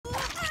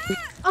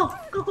Oh,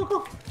 go, go,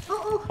 go.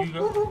 Oh, You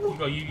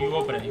go. You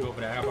open it. You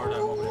open it. I got more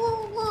time. Open it.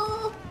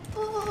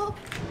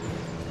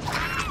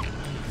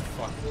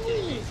 Fucking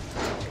kidding me.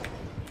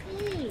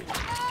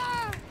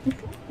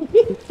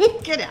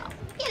 Get out.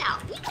 Get out.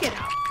 Get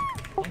out.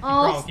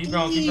 Oh, keep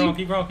growing. Keep growing.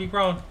 Keep growing. Keep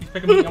growing. He's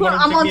picking me. I want him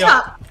to I'm pick on me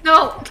top. up.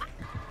 No.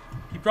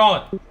 Keep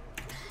growing.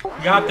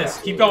 You got this.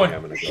 Keep going.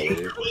 I'm gonna go with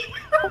you.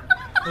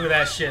 Look at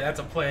that shit. That's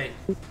a play.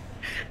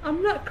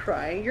 I'm not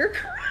crying. You're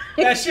crying.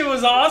 That shit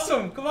was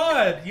awesome. Come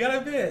on. You gotta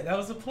admit. That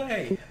was a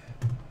play.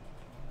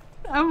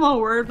 I'm all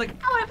worried, like,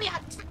 I want to be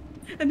on top.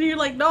 And then you're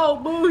like, no,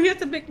 boo, you have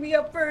to pick me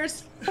up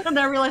first. And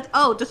I realized,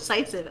 oh,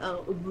 decisive.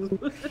 Oh,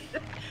 boo.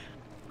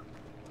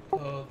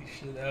 Holy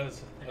shit. That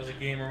was a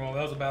gamer moment.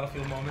 That was a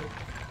battlefield moment.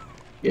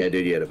 Yeah,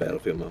 dude, you had a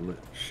battlefield moment.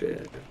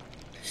 Shit.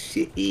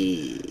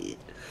 Shit.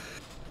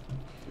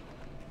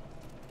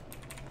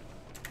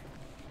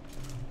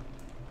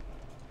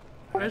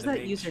 Where's that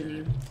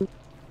username?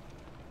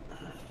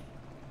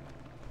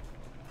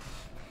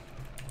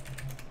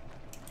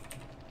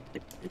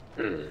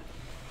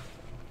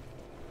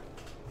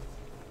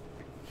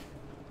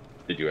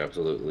 Did you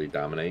absolutely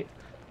dominate?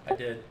 I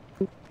did.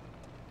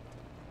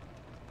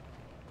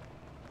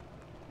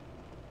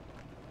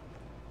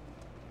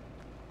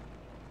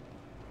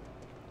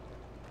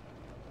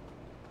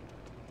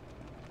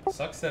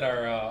 Sucks that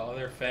our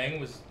other Fang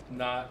was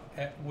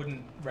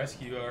wouldn't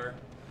rescue our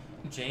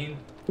Jane.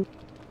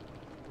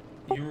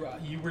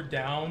 You were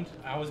downed.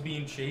 I was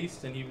being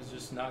chased, and he was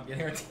just not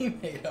getting our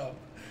teammate up.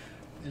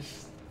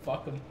 Just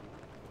fuck him.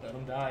 Let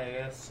him die, I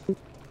guess.